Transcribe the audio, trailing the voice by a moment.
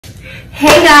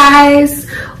Hey guys,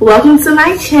 welcome to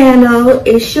my channel.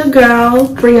 It's your girl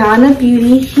Briahna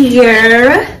Beauty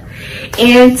here,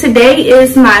 and today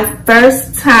is my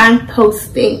first time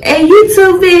posting a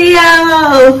YouTube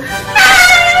video.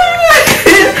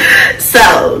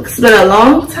 So it's been a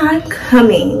long time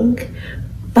coming,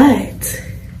 but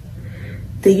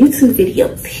the YouTube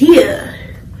video's here.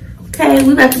 Okay,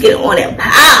 we about to get on and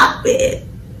pop it.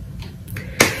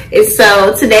 And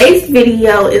so today's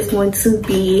video is going to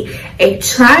be a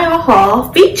try-on haul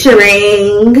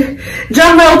featuring,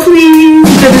 drum roll please,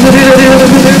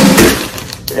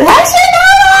 Fashion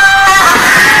Nova!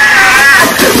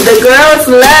 The girls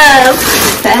love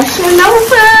Fashion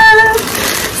Nova.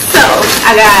 So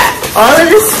I got all of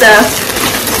this stuff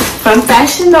from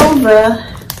Fashion Nova,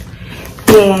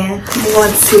 and I'm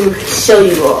going to show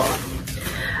you all.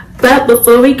 But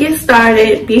before we get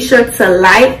started, be sure to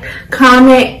like,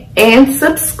 comment, and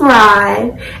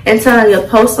subscribe, and turn on your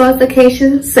post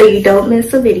notifications so you don't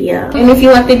miss a video. And if you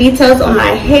want the details on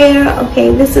my hair,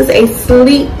 okay, this is a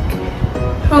sleek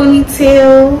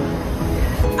ponytail.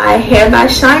 Hair by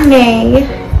Shanae.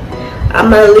 I'm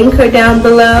gonna link her down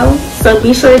below, so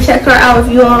be sure to check her out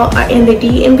if you all are in the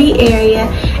DMV area.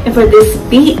 And for this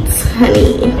beat,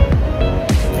 honey,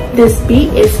 this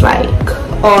beat is like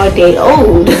all day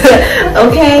old.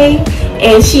 Okay,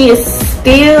 and she is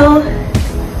still,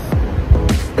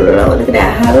 girl, look at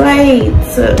that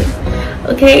highlights.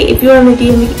 Okay, if you're in the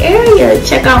DMV area,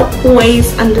 check out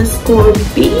poise_B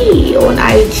on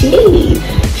IG.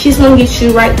 She's gonna get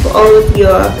you right for all of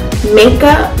your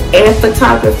makeup and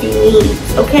photography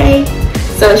needs. Okay,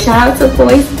 so shout out to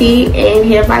Poise B and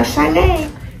Hair by Shanae.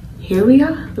 Here we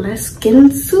are, let's get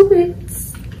into it.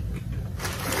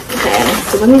 Okay,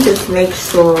 so let me just make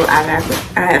sure I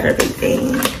have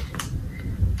everything.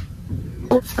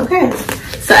 Okay,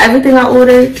 so everything I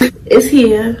ordered is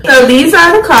here. So these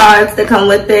are the cards that come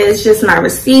with it. It's just my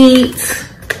receipt,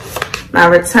 my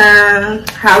return,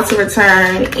 how to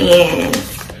return, and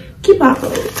coupon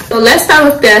code. So let's start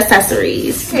with the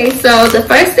accessories. Okay, so the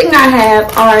first thing I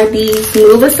have are these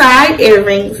move aside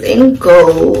earrings in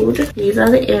gold. These are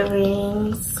the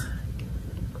earrings.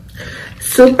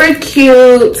 Super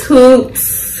cute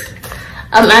hoops.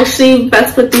 I'm actually about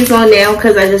to put these on now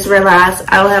because I just realized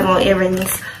I don't have on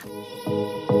earrings.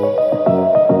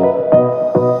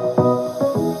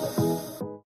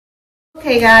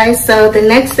 Okay guys, so the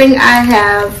next thing I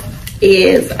have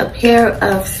is a pair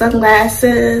of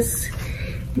sunglasses.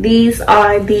 These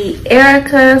are the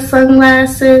Erica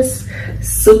sunglasses.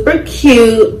 Super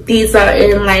cute. These are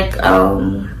in like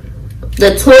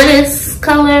the tortoise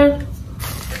color.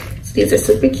 These are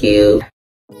super cute.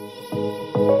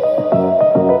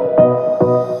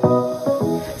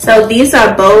 So these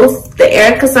are both the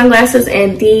Erica sunglasses,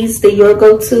 and these, the Your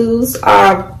Go-Tos,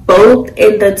 are both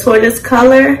in the tortoise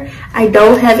color. I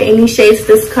don't have any shades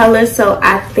this color, so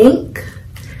I think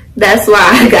that's why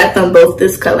I got them both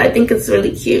this color. I think it's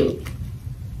really cute.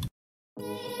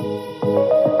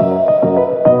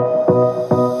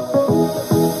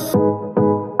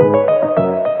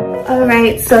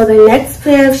 Alright, so the next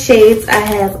pair of shades I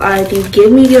have are the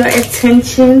Give Me Your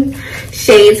Attention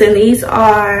shades, and these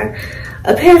are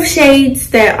a pair of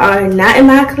shades that are not in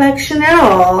my collection at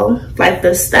all. Like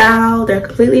the style, they're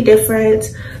completely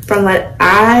different from what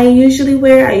I usually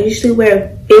wear. I usually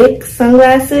wear big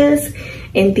sunglasses,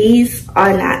 and these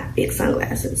are not big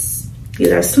sunglasses. These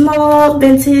are small,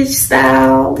 vintage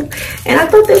style, and I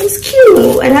thought they was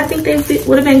cute, and I think they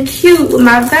would have been cute with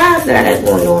my vibe that I got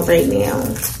going on right now.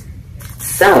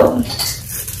 So,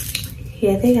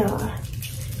 here they are.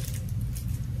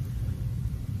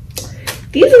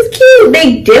 These are cute,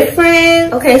 they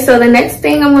different. Okay, so the next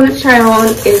thing I'm gonna try on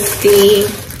is the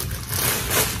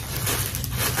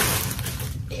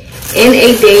In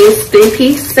a Days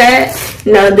 3-piece set.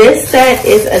 Now this set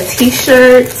is a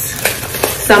t-shirt,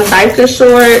 some biker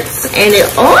shorts, and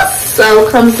it also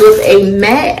comes with a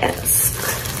mask.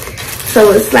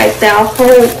 So it's like that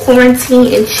whole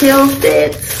quarantine and chill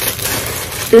fit.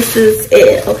 This is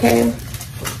it, okay?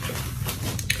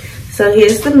 So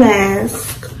here's the mask.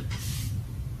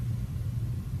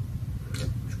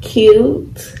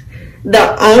 Cute.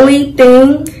 The only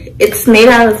thing, it's made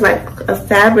out of like a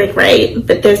fabric, right?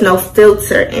 But there's no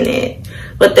filter in it.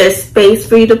 But there's space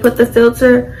for you to put the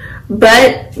filter.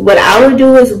 But what I would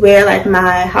do is wear like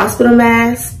my hospital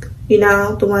mask, you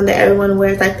know, the one that everyone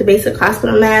wears, like the basic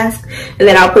hospital mask. And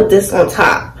then I'll put this on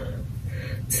top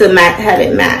to have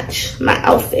it match my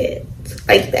outfit,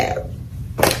 like that.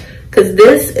 Because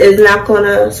this is not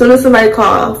gonna, as soon as somebody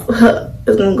coughs,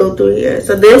 it's gonna go through here.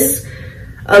 So this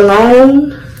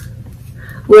alone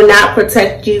will not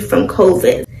protect you from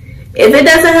COVID. If it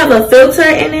doesn't have a filter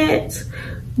in it,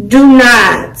 do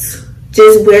not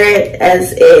just wear it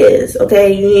as is,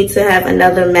 okay? You need to have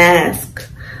another mask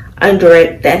under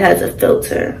it that has a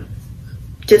filter.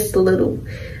 Just a little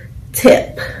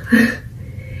tip.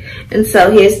 And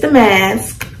so here's the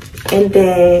mask, and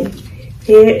then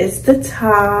here is the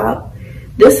top.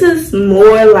 This is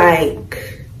more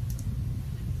like,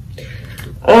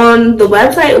 on the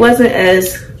website it wasn't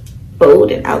as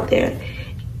bold and out there,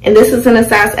 and this is in a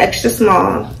size extra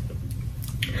small,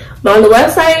 but on the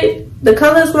website the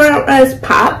colors weren't as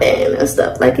popping and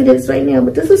stuff like it is right now.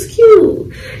 But this is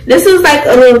cute. This is like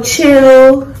a little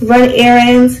chill, run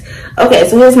errands. Okay,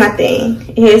 so here's my thing.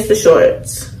 Here's the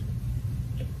shorts.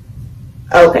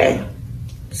 Okay,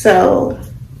 so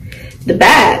the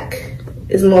back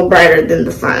is more brighter than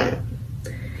the front.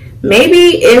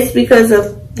 Maybe it's because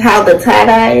of how the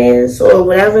tie-dye is or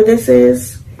whatever this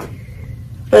is,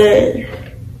 but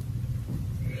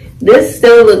this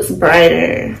still looks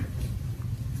brighter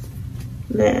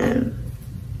than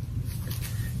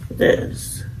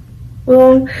this.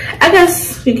 Well, I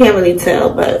guess you can't really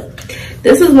tell, but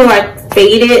this is more like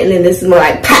faded, and then this is more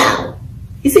like pow.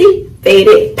 You see?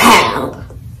 Faded, pow.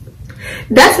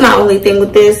 That's my only thing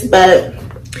with this, but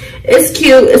it's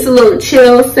cute. It's a little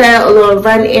chill set, a little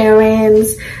run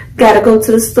errands, gotta go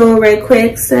to the store right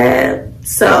quick set.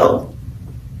 So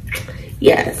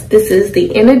yes, this is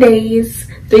the Inner Days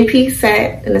 3-piece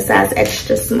set in a size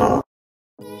extra small.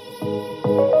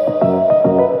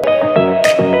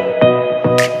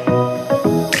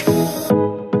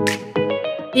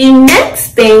 The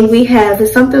next thing we have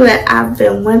is something that I've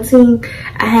been wanting.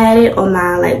 I had it on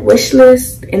my like wish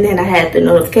list, and then I had the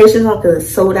notifications on because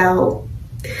it's sold out.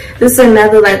 This is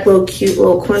another like little cute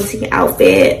little quarantine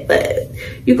outfit, but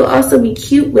you can also be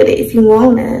cute with it if you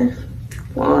wanna.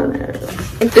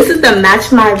 This is the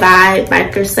Match My Vibe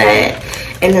biker set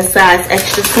in a size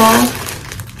extra small.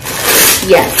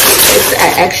 Yes, it's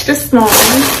an extra small,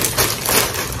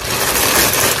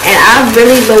 and I've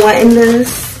really been wanting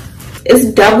this. It's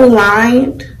double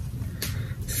lined,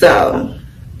 so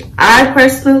I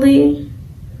personally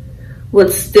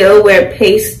would still wear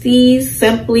pasties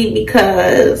simply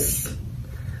because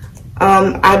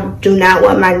I do not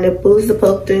want my nipples to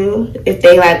poke through. If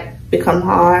they like become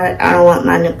hard, I don't want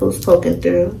my nipples poking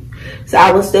through. So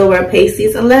I will still wear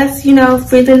pasties unless, you know,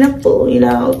 free the nipple, you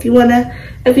know. If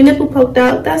your nipple poked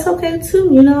out, that's okay too,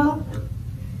 you know.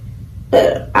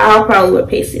 But I'll probably wear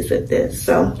pasties with this.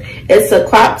 So it's a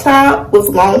crop top with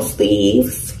long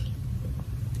sleeves.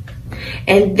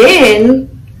 And then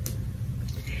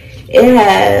it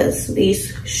has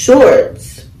these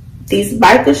shorts, these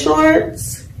biker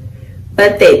shorts,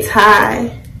 but they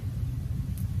tie.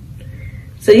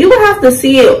 So you would have to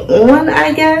see it on,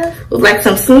 I guess, with like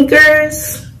some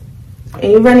sneakers,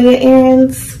 and you're running your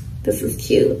errands. This is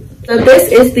cute. So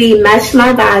this is the Match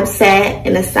My Vibe set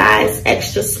in a size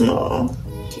extra small.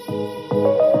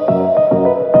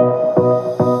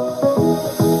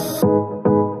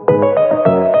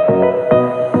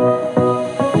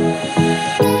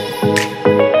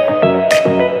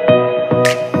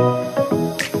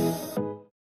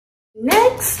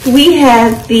 Next, we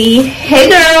have the Hey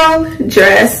Girl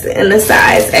dress in a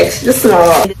size extra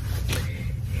small.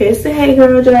 Here's the Hey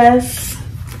Girl dress.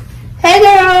 Hey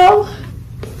girl!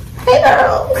 Hey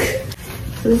girl!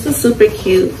 This is super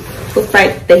cute with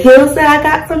like the heels that I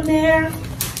got from there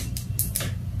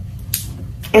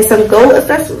and some gold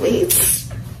accessories.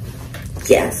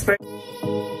 Yes.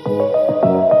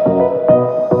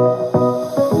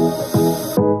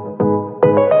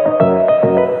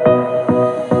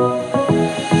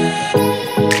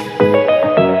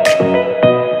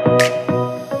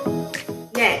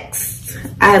 Next,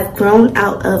 I've grown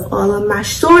out of all of my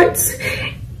shorts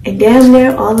and damn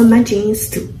near all of my jeans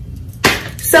too.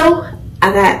 So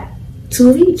I got 2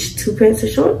 of each, 2 pairs of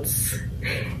shorts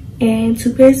and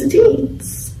 2 pairs of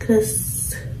jeans,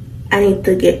 because I need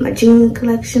to get my jean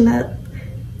collection up,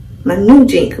 my new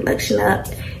jean collection up,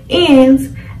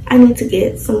 and I need to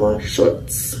get some more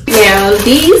shorts. Now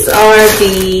these are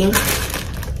the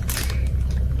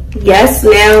Yes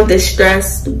Now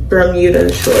Distressed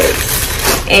Bermuda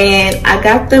shorts, and I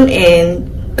got them in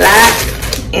black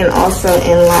and also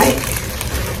in like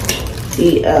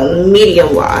the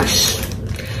medium wash,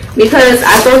 because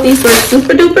I thought these were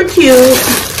super duper cute.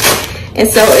 And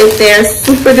so if they're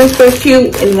super duper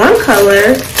cute in one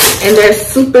color and they're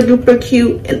super duper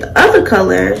cute in the other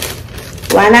color,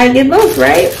 why not get both,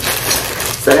 right?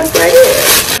 So that's what I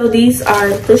did. So these are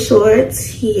the shorts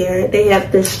here. They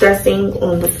have the stressing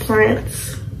on the front,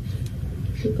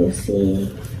 you can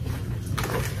see,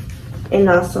 and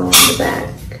also on the back.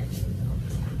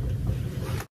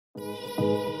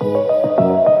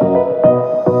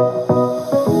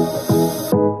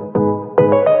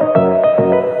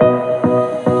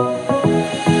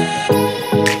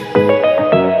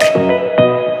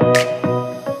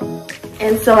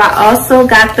 So I also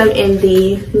got them in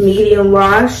the medium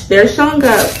wash. They're showing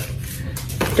up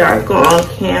darker on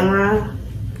camera,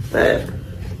 but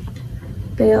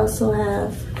they also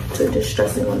have the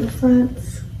distressing on the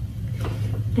fronts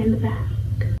and the back.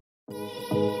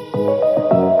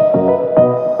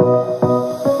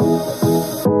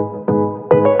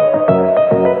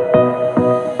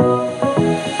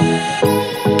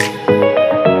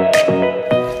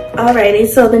 Alrighty,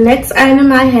 so the next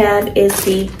item I have is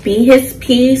the Be His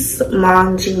Peace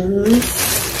mom jeans,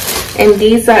 and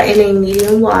these are in a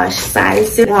medium wash,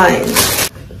 size 1.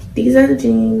 These are the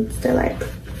jeans. They're like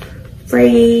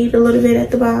frayed a little bit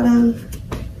at the bottom,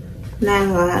 not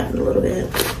a lot, a little bit,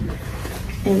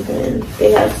 and then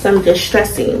they have some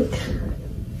distressing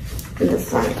in the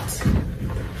front.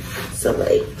 So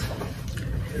like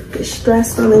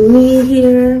distress on the knee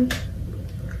here,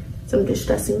 some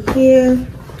distressing here.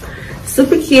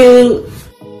 Super cute.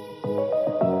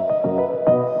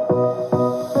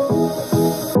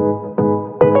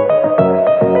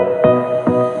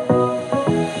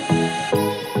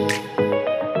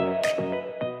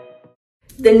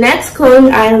 The next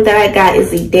clothing item that I got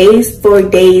is the Days for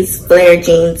Days flare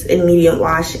jeans in medium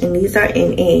wash, and these are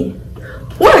in a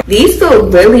 1. These feel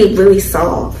really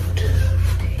soft,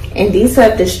 and these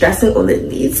have distressing on the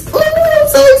knees. Ooh, I'm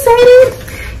so excited.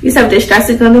 These have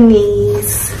distressing on the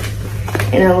knees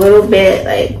and a little bit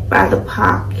like by the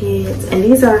pockets, and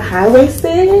these are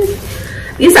high-waisted.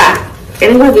 These are, and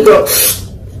they're gonna go,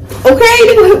 okay,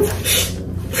 they're gonna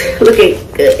look good,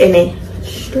 and they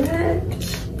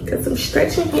stretch, got some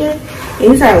stretch in here,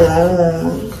 and these are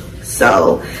long.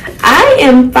 So I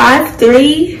am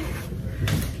 5'3",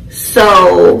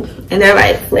 so, and they're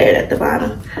like flared at the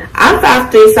bottom. I'm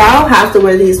 5'3", so I'll have to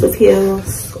wear these with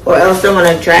heels, or else they're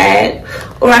gonna drag,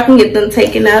 or I can get them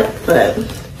taken up, but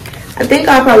I think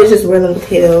I'll probably just wear them with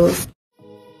heels.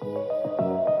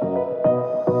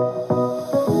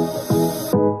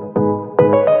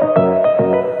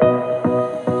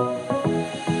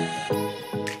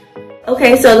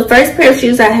 Okay, so the first pair of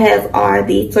shoes I have are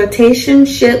the Flirtation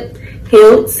Ship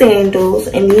heeled sandals,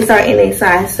 and these are in a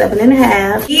size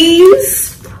 7.5.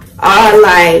 These are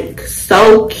like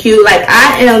so cute. Like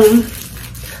I am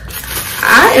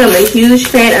a huge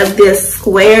fan of this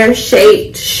square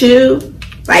shaped shoe.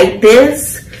 Like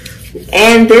this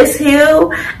and this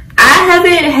heel. I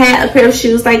haven't had a pair of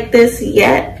shoes like this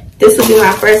yet. This will be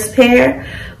my first pair,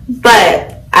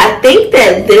 but I think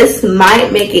that this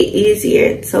might make it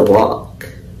easier to walk.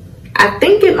 I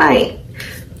think it might.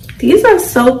 These are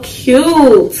so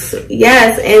cute.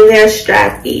 Yes, and they're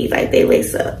strappy, like they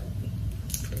lace up.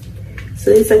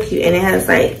 So these are cute, and it has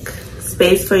like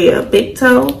space for your big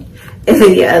toe and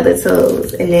then your other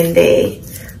toes, and then they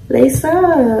lace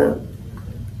up.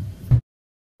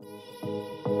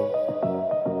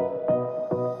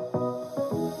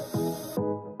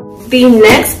 The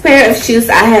next pair of shoes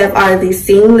I have are the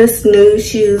seamless nude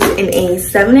shoes in a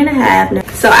 7.5.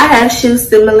 So I have shoes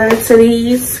similar to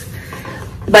these,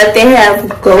 but they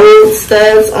have gold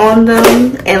studs on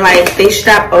them, and like they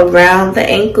strap around the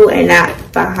ankle and not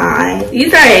behind.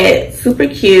 These are it. Super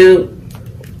cute.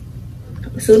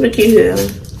 Super cute heel.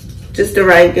 Just a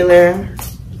regular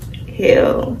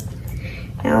heel.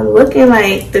 And I'm looking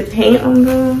like the paint on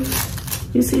them.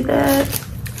 You see that?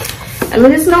 I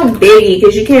mean, it's no biggie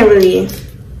because you can't really,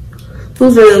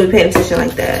 who's really paying attention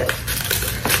like that?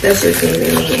 That's just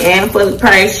me. And for the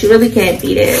price, you really can't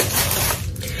beat it.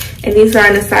 And these are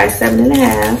in a size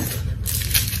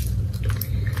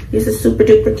 7.5. These are super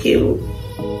duper cute.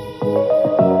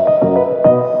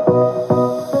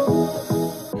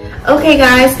 Okay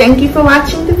guys, thank you for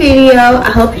watching the video.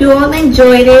 I hope you all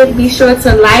enjoyed it. Be sure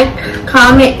to like,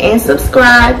 comment, and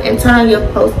subscribe, and turn on your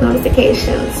post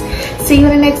notifications. See you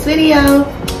in the next video.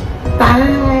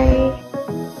 Bye.